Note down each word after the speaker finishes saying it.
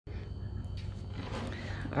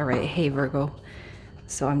All right, hey Virgo.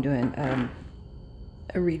 So I'm doing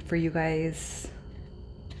a read for you guys.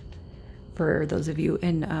 For those of you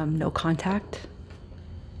in no contact.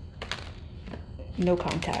 No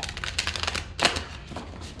contact.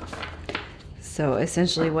 So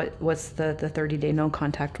essentially what's the 30-day no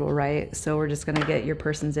contact rule, right? So we're just gonna get your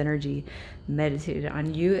person's energy meditated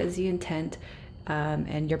on you as the intent,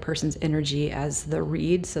 and your person's energy as the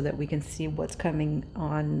read, so that we can see what's coming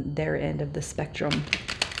on their end of the spectrum.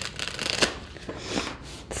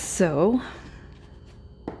 So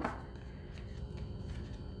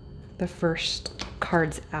the first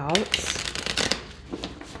card's out,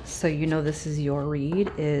 so you know this is your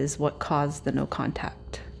read, is what caused the no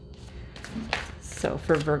contact. So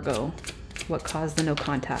for Virgo, what caused the no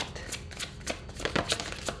contact?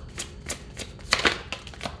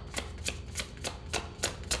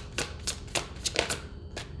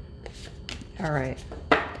 All right.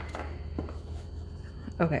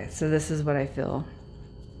 Okay, so this is what I feel.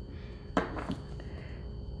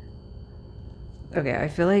 Okay, I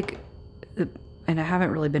feel like, and I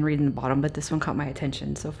haven't really been reading the bottom, but this one caught my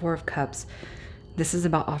attention. So Four of Cups, this is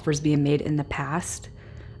about offers being made in the past.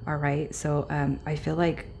 All right, so I feel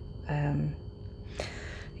like,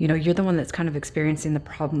 you know, you're the one that's kind of experiencing the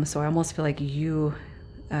problem. So I almost feel like you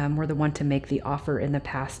were the one to make the offer in the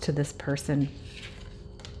past to this person.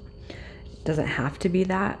 It doesn't have to be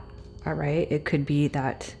that. All right, it could be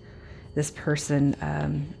that this person,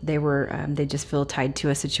 they just feel tied to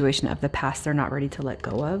a situation of the past they're not ready to let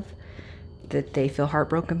go of, that they feel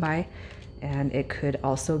heartbroken by. And it could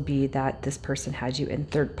also be that this person had you in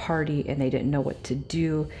third party and they didn't know what to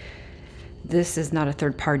do. This is not a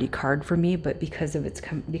third party card for me, but because of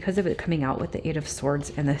it coming out with the Eight of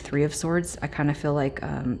Swords and the Three of Swords, I kind of feel like,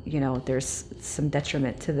 you know, there's some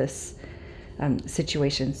detriment to this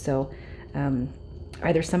situation. So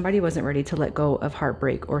either somebody wasn't ready to let go of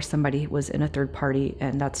heartbreak, or somebody was in a third party,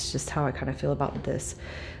 and that's just how I kind of feel about this.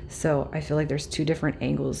 So I feel like there's two different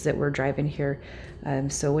angles that we're driving here.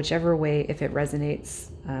 So whichever way, if it resonates,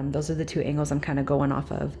 those are the two angles I'm kind of going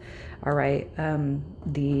off of. All right.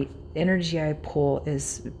 The energy I pull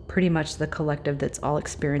is pretty much the collective that's all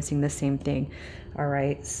experiencing the same thing. All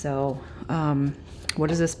right. So what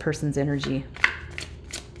is this person's energy?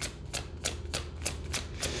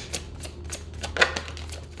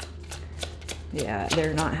 Yeah,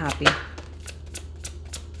 they're not happy.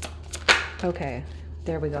 Okay,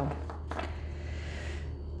 there we go.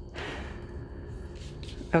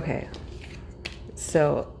 Okay,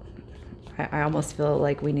 so I almost feel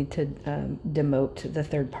like we need to demote the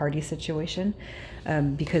third party situation,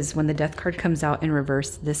 because when the Death card comes out in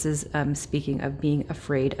reverse, this is speaking of being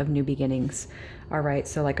afraid of new beginnings. All right,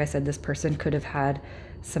 so like I said, this person could have had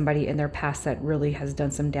somebody in their past that really has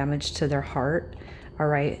done some damage to their heart. All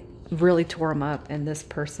right, really tore them up, and this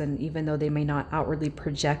person, even though they may not outwardly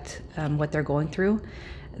project what they're going through,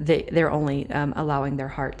 they're only allowing their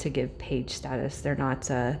heart to give page status. They're not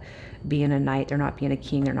being a knight, they're not being a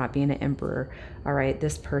king, they're not being an emperor. All right,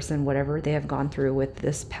 this person, whatever they have gone through with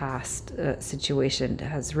this past situation,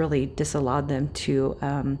 has really disallowed them to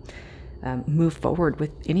move forward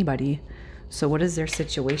with anybody. So what is their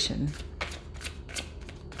situation?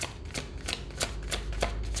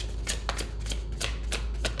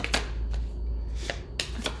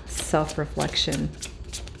 Self-reflection.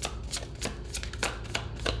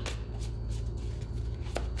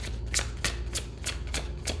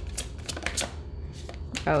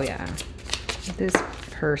 Oh yeah, this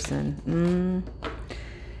person,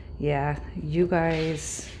 yeah, you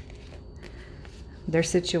guys, their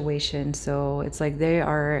situation, so it's like they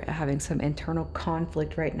are having some internal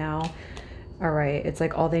conflict right now. All right, it's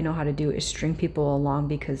like all they know how to do is string people along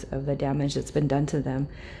because of the damage that's been done to them.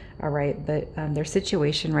 All right, but their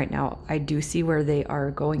situation right now, I do see where they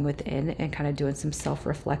are going within and kind of doing some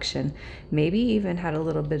self-reflection, maybe even had a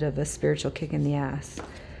little bit of a spiritual kick in the ass.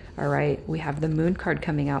 All right, we have the Moon card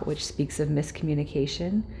coming out, which speaks of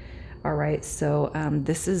miscommunication. All right, so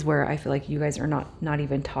this is where I feel like you guys are not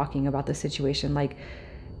even talking about the situation. Like,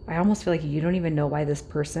 I almost feel like you don't even know why this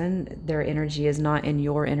person, their energy is not in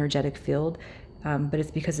your energetic field, but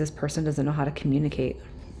it's because this person doesn't know how to communicate.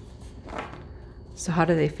 So how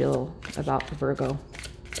do they feel about Virgo?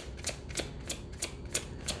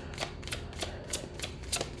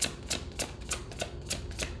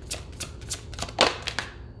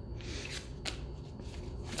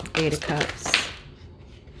 Eight of Cups.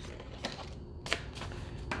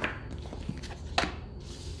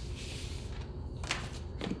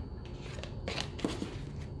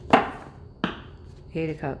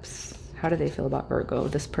 Eight of Cups. How do they feel about Virgo,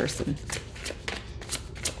 this person?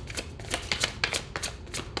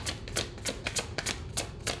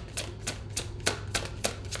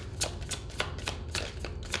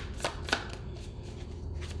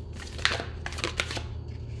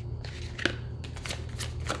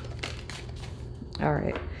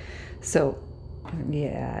 So,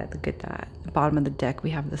 yeah, look at that. Bottom of the deck, we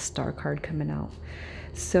have the Star card coming out.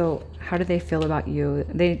 So, how do they feel about you?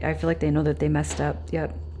 I feel like they know that they messed up.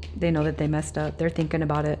 Yep, they know that they messed up. They're thinking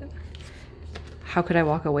about it. How could I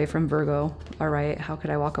walk away from Virgo? All right, how could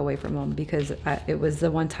I walk away from them? Because it was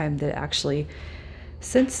the one time that actually,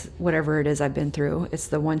 since whatever it is I've been through, it's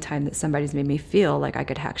the one time that somebody's made me feel like I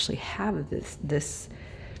could actually have this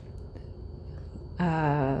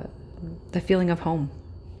the feeling of home,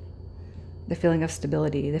 the feeling of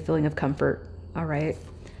stability, the feeling of comfort. All right.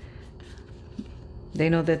 They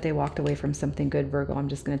know that they walked away from something good, Virgo. I'm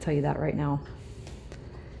just going to tell you that right now.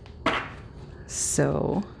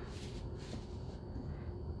 So,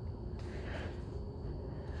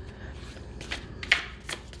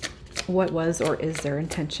 what was or is their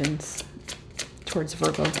intentions towards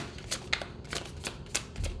Virgo?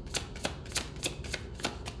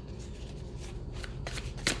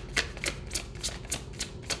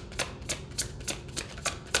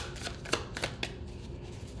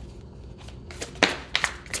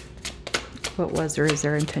 What was or is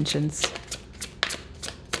their intentions?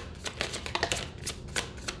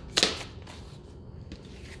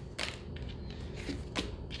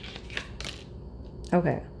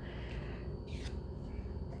 Okay.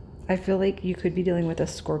 I feel like you could be dealing with a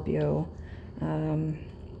Scorpio.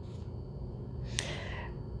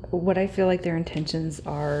 What I feel like their intentions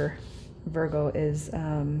are, Virgo, is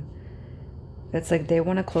it's like they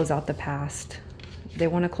want to close out the past. They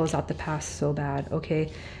want to close out the past so bad,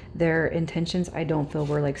 okay? Their intentions, I don't feel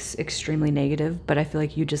were like extremely negative, but I feel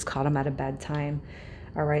like you just caught them at a bad time.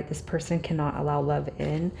 All right, this person cannot allow love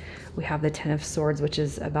in. We have the Ten of Swords, which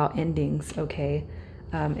is about endings, okay?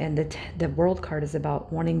 And the World card is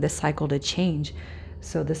about wanting the cycle to change.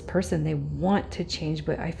 So this person, they want to change,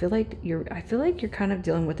 but I feel like you're kind of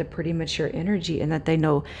dealing with a pretty mature energy, and that they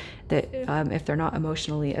know that if they're not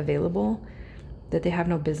emotionally available, that they have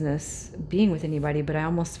no business being with anybody. But I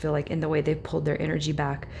almost feel like in the way they pulled their energy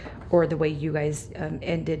back, or the way you guys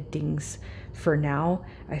ended things for now,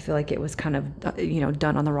 I feel like it was kind of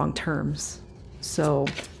done on the wrong terms. So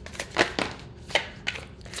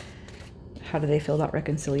how do they feel about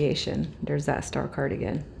reconciliation? There's that Star card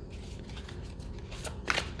again.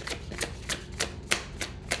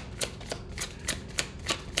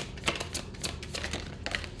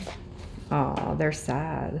 Oh, they're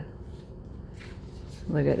sad.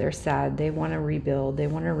 Look at, they're sad. They want to rebuild. They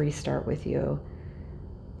want to restart with you.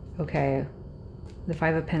 Okay. The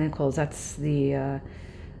Five of Pentacles, that's the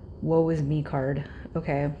woe is me card.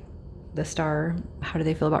 Okay. The Star, how do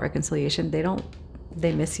they feel about reconciliation?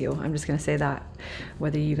 They miss you. I'm just going to say that.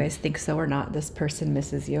 Whether you guys think so or not, this person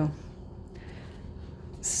misses you.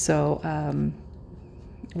 So,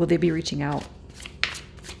 will they be reaching out?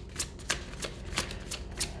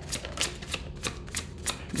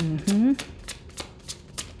 Mm-hmm.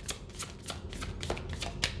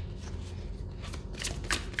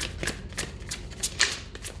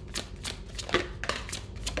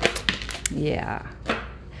 Yeah.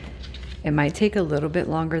 It might take a little bit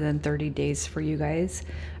longer than 30 days for you guys,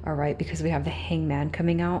 all right, because we have the Hangman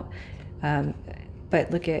coming out. But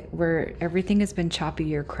look at where everything has been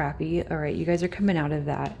choppy or crappy. All right, you guys are coming out of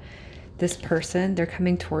that. This person, they're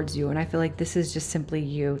coming towards you, and I feel like this is just simply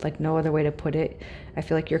you, like no other way to put it. I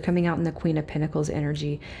feel like you're coming out in the Queen of Pentacles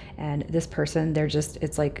energy, and this person, they're just,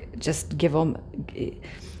 it's like, just give them,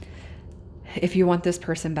 if you want this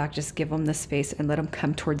person back, just give them the space and let them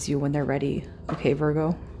come towards you when they're ready. Okay,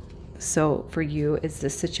 Virgo? So for you, is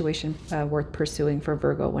this situation worth pursuing for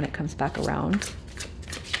Virgo when it comes back around?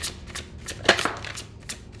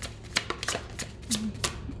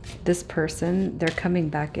 This person, they're coming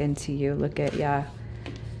back into you. Look at, yeah.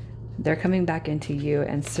 They're coming back into you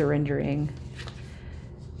and surrendering,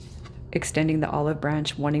 extending the olive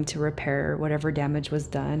branch, wanting to repair whatever damage was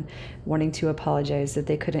done, wanting to apologize that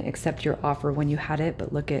they couldn't accept your offer when you had it.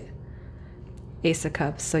 But look at Ace of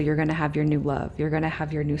Cups. So you're going to have your new love. You're going to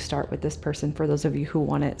have your new start with this person for those of you who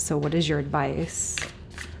want it. So what is your advice?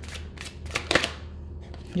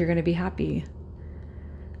 You're going to be happy.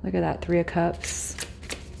 Look at that, Three of Cups.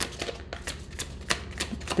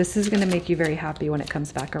 This is going to make you very happy when it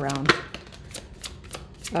comes back around.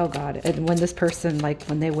 Oh God. And when this person, like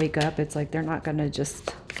when they wake up, it's like they're not going to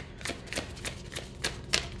just,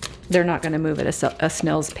 they're not going to move at a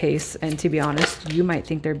snail's pace. And to be honest, you might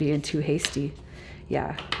think they're being too hasty.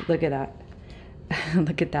 Yeah, look at that.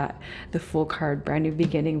 Look at that. The Fool card, brand new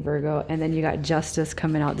beginning, Virgo. And then you got Justice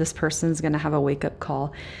coming out. This person's going to have a wake-up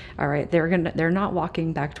call. All right, they're not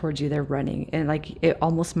walking back towards you, they're running. And like it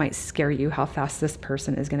almost might scare you how fast this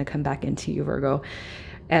person is going to come back into you, Virgo.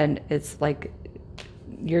 And it's like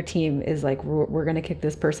your team is like, we're going to kick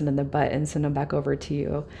this person in the butt and send them back over to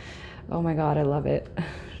you. Oh my God, I love it.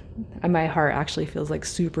 And my heart actually feels like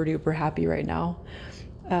super duper happy right now.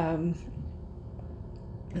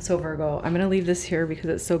 So Virgo, I'm going to leave this here because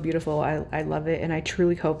it's so beautiful. I love it. And I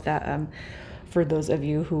truly hope that for those of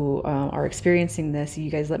you who are experiencing this, you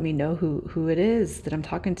guys let me know who it is that I'm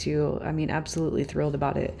talking to. I mean, absolutely thrilled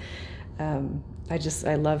about it.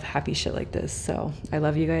 I love happy shit like this. So I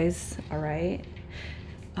love you guys. All right.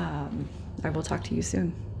 I will talk to you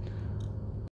soon.